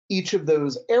each of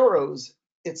those arrows,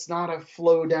 it's not a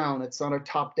flow down, it's not a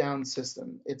top down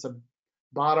system, it's a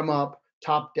bottom up,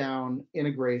 top down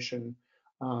integration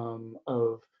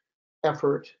of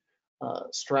effort,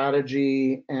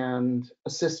 strategy, and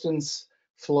assistance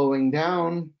flowing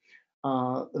down,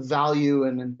 value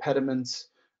and impediments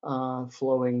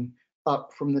flowing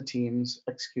up from the teams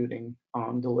executing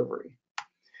on delivery.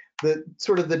 The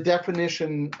sort of the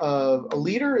definition of a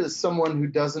leader is someone who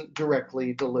doesn't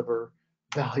directly deliver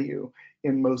value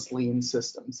in most lean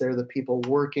systems. They're the people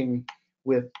working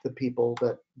with the people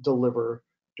that deliver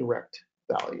direct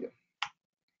value.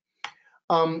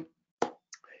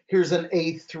 Here's an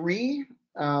A3,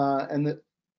 and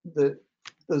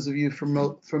those of you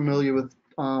familiar with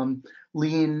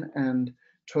Lean and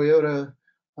Toyota,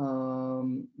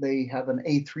 they have an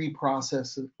A3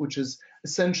 process, which is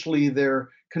essentially their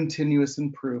continuous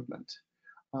improvement.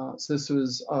 So this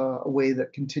was a way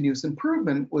that continuous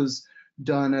improvement was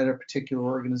done at a particular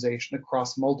organization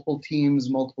across multiple teams,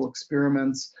 multiple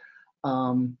experiments,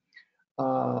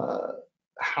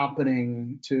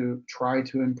 happening to try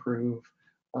to improve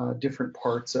different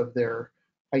parts of their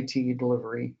IT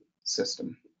delivery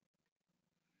system.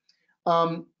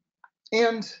 And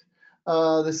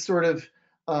this sort of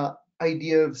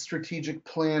idea of strategic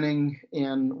planning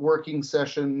and working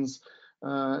sessions,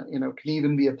 can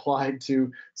even be applied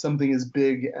to something as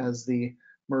big as the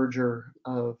merger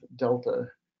of Delta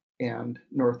and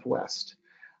Northwest.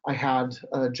 I had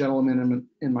a gentleman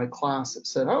in my class that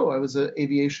said, "Oh, I was an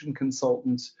aviation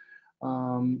consultant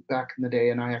back in the day,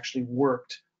 and I actually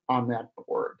worked on that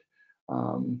board."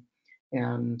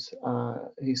 And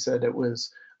he said it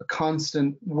was a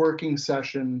constant working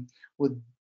session with,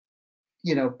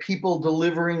 people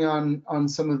delivering on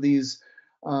some of these,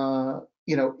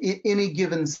 any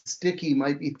given sticky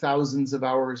might be thousands of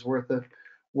hours worth of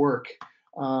work,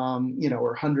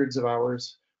 or hundreds of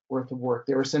hours worth of work.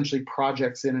 They were essentially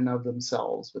projects in and of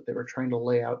themselves, but they were trying to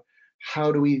lay out,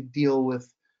 how do we deal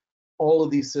with all of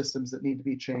these systems that need to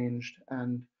be changed,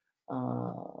 and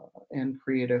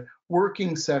create a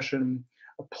working session,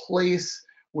 a place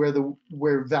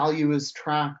where value is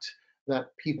tracked,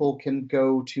 that people can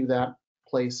go to that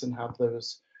place and have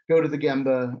those, go to the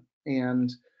Gemba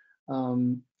and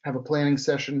have a planning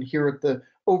session here at the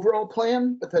overall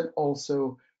plan, but then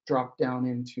also drop down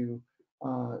into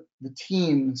the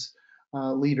teams,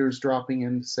 leaders dropping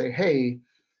in to say, "Hey,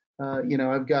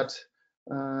 I've got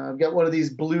one of these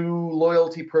blue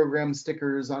loyalty program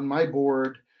stickers on my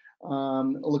board.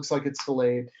 It looks like it's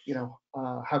delayed.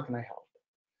 How can I help?"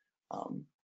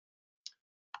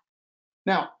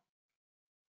 Now,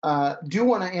 do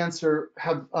want to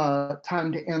have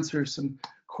time to answer some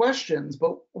questions,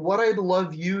 but what I'd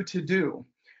love you to do,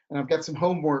 and I've got some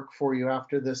homework for you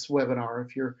after this webinar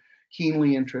if you're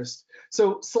keenly interested.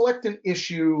 So select an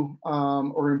issue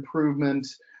or improvement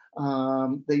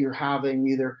that you're having,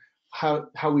 either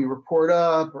how we report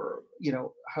up, or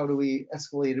how do we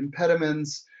escalate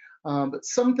impediments, but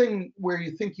something where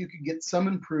you think you could get some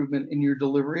improvement in your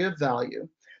delivery of value.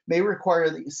 May require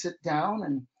that you sit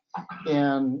down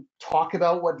and talk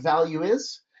about what value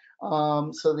is,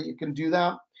 so that you can do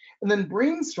that, and then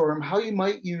brainstorm how you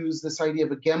might use this idea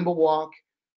of a Gemba walk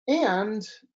and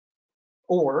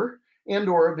or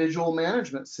a visual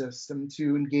management system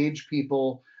to engage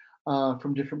people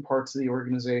from different parts of the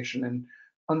organization, and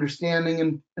understanding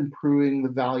and improving the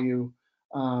value,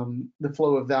 the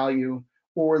flow of value,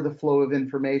 or the flow of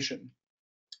information.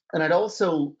 And I'd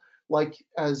also like,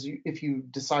 if you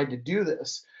decide to do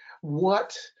this,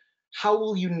 how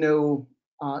will you know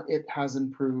it has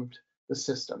improved the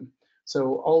system?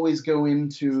 So always go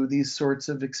into these sorts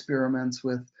of experiments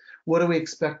with, what do we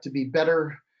expect to be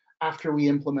better after we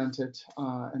implement it,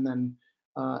 and then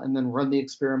run the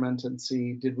experiment and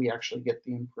see, did we actually get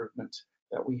the improvement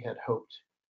that we had hoped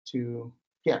to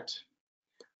get?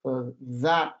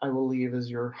 That I will leave as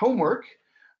your homework.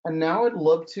 And now I'd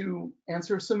love to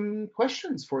answer some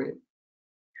questions for you.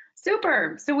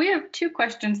 Super. So we have two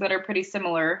questions that are pretty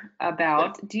similar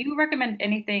about, do you recommend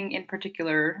anything in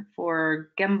particular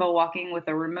for Gemba walking with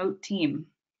a remote team?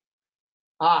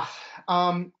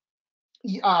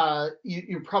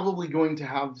 You're probably going to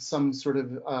have some sort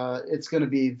of, it's going to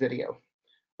be video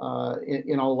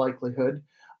in all likelihood.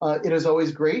 It is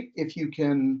always great if you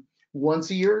can once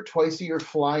a year, twice a year,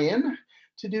 fly in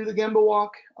to do the Gemba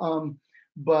walk.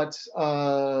 But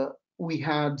we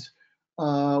had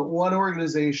One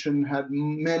organization had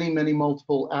many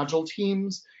multiple Agile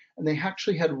teams, and they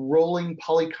actually had rolling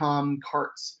Polycom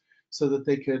carts so that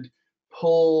they could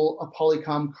pull a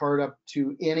Polycom cart up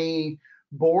to any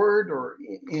board or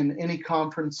in any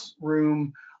conference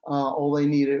room. All they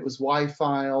needed was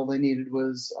Wi-Fi. All they needed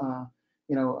was an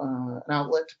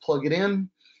outlet to plug it in,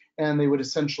 and they would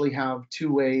essentially have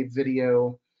two-way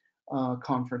video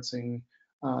conferencing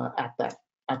at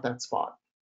that spot.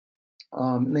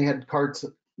 And they had carts.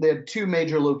 They had two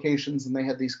major locations, and they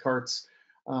had these carts,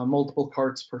 multiple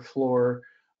carts per floor,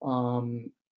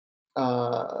 in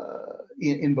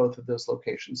both of those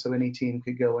locations. So any team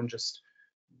could go and just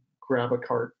grab a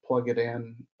cart, plug it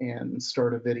in, and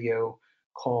start a video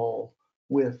call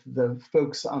with the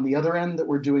folks on the other end that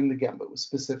were doing the Gemba. It was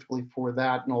specifically for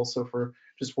that, and also for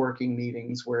just working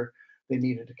meetings where they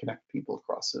needed to connect people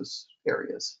across those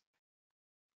areas.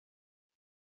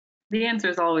 The answer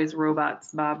is always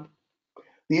robots, Bob.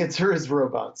 The answer is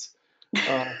robots.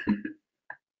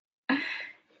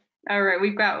 All right,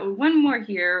 we've got one more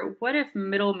here. What if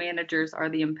middle managers are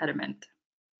the impediment?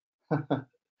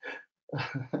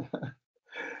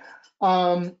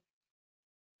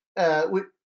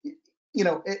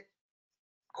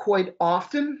 Quite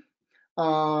often,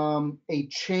 a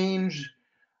change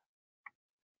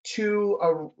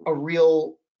to a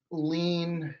real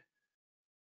lean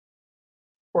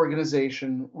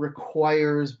organization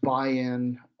requires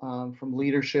buy-in from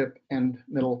leadership and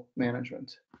middle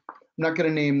management. I'm not going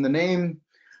to name the name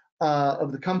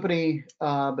of the company,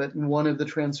 but in one of the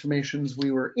transformations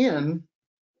we were in,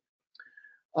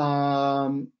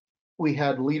 we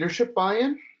had leadership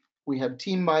buy-in, we had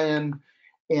team buy-in,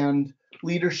 and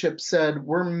leadership said,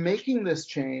 we're making this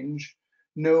change.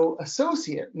 No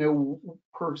associate, no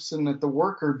person at the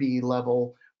worker bee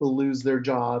level will lose their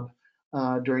job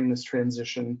during this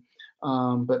transition,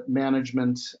 but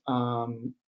management,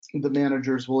 the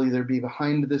managers will either be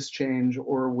behind this change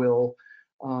or will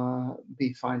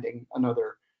be finding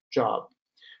another job.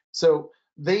 So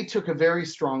they took a very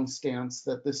strong stance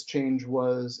that this change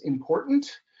was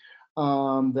important,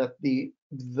 that the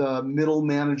middle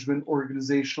management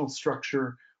organizational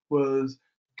structure was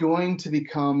going to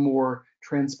become more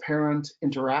transparent,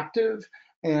 interactive,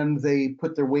 and they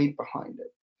put their weight behind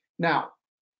it. Now,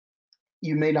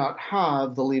 you may not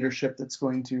have the leadership that's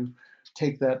going to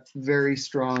take that very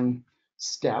strong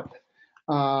step,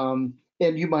 and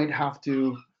you might have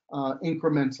to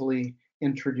incrementally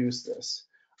introduce this.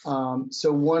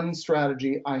 So one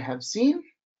strategy I have seen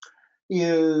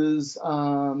is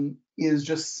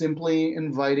just simply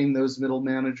inviting those middle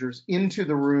managers into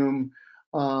the room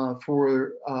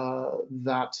for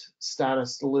that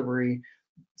status delivery,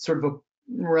 sort of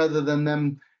rather than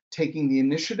them taking the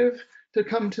initiative to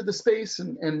come to the space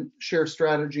and share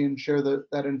strategy and share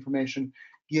that information,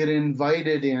 get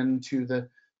invited into the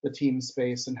team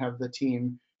space and have the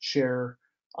team share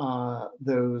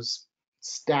those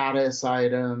status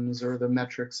items or the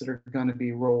metrics that are going to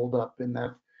be rolled up in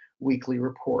that weekly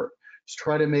report. Just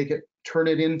try to turn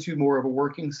it into more of a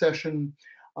working session,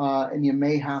 and you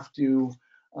may have to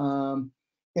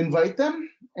invite them,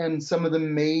 and some of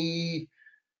them may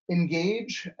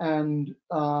engage and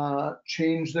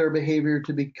change their behavior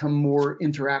to become more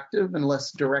interactive and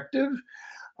less directive,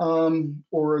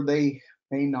 or they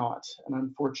may not. And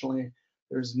unfortunately,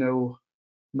 there's no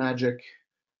magic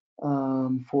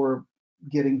for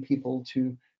getting people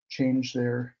to change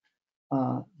their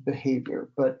behavior.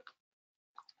 But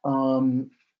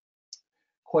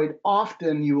quite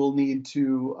often you will need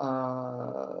to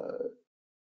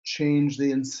change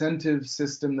the incentive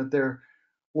system that they're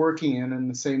working in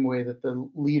the same way that the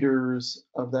leaders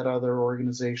of that other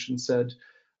organization said,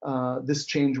 this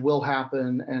change will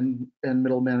happen, and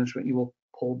middle management, you will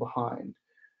pull behind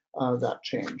that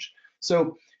change.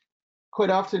 So quite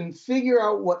often figure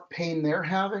out what pain they're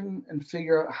having and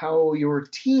figure out how your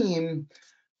team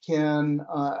can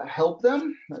help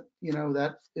them.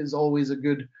 That is always a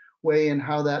good way, and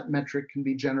how that metric can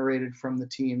be generated from the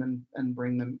team and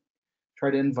bring them, try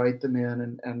to invite them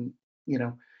in and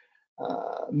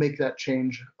make that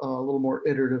change a little more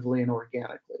iteratively and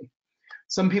organically.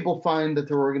 Some people find that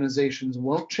their organizations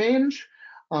won't change,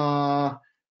 and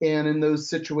in those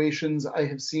situations, I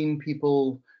have seen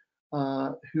people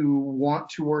who want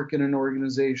to work in an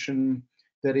organization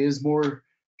that is more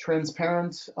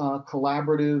transparent,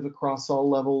 collaborative across all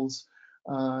levels.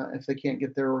 If they can't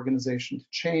get their organization to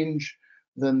change,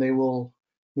 then they will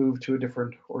move to a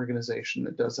different organization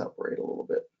that does operate a little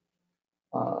bit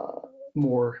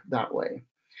more that way.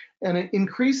 And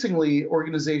increasingly,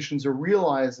 organizations are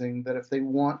realizing that if they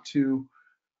want to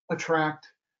attract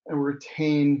and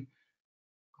retain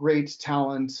great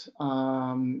talent,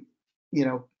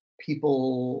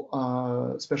 people,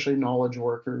 especially knowledge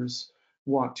workers,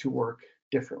 want to work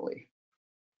differently.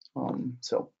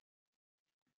 So.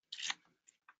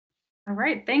 All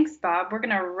right, thanks, Bob. We're going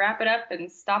to wrap it up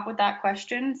and stop with that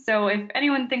question. So if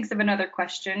anyone thinks of another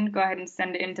question, go ahead and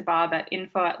send it in to Bob at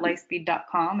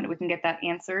info@LitheSpeed.com and we can get that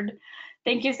answered.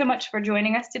 Thank you so much for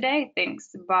joining us today.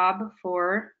 Thanks, Bob,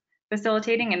 for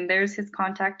facilitating, and there's his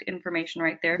contact information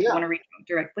right there if you want to reach out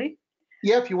directly.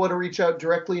 Yeah, if you want to reach out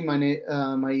directly, my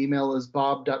email is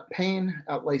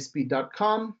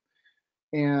bob.payne@LitheSpeed.com,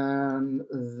 and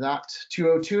that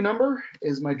 202 number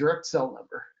is my direct cell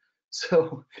number.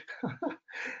 So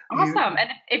awesome. And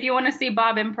if you want to see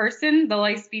Bob in person, the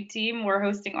LitheSpeed team, we're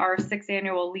hosting our 6th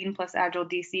annual Lean plus Agile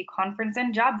DC conference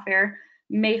and job fair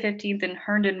May 15th in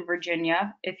Herndon,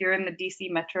 Virginia. If you're in the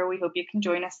DC metro, we hope you can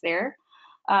join us there.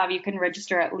 You can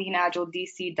register at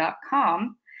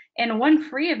leanagiledc.com. And one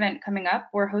free event coming up,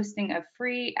 we're hosting a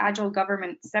free Agile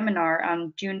government seminar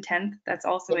on June 10th. That's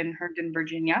also in Herndon,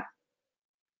 Virginia.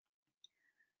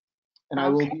 And I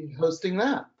will be hosting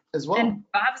that as well. And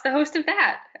Bob's the host of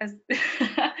that.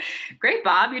 Great,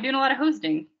 Bob. You're doing a lot of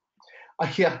hosting.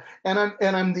 Yeah, and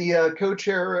I'm the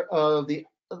co-chair of the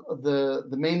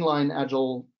mainline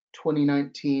Agile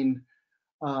 2019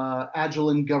 Agile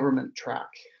in Government track.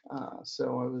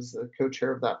 So I was the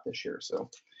co-chair of that this year. So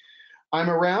I'm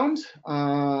around,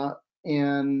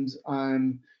 and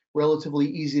I'm relatively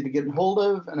easy to get in hold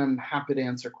of, and I'm happy to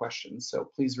answer questions.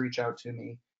 So please reach out to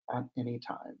me at any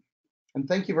time. And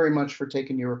thank you very much for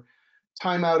taking your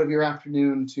time out of your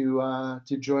afternoon to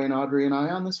join Audrey and I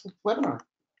on this webinar.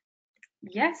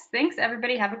 Yes, thanks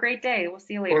everybody. Have a great day. We'll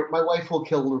see you later. Or my wife will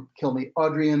kill me,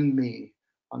 Audrey and me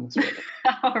on this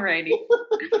webinar. Alrighty.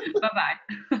 Bye-bye.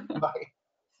 Bye.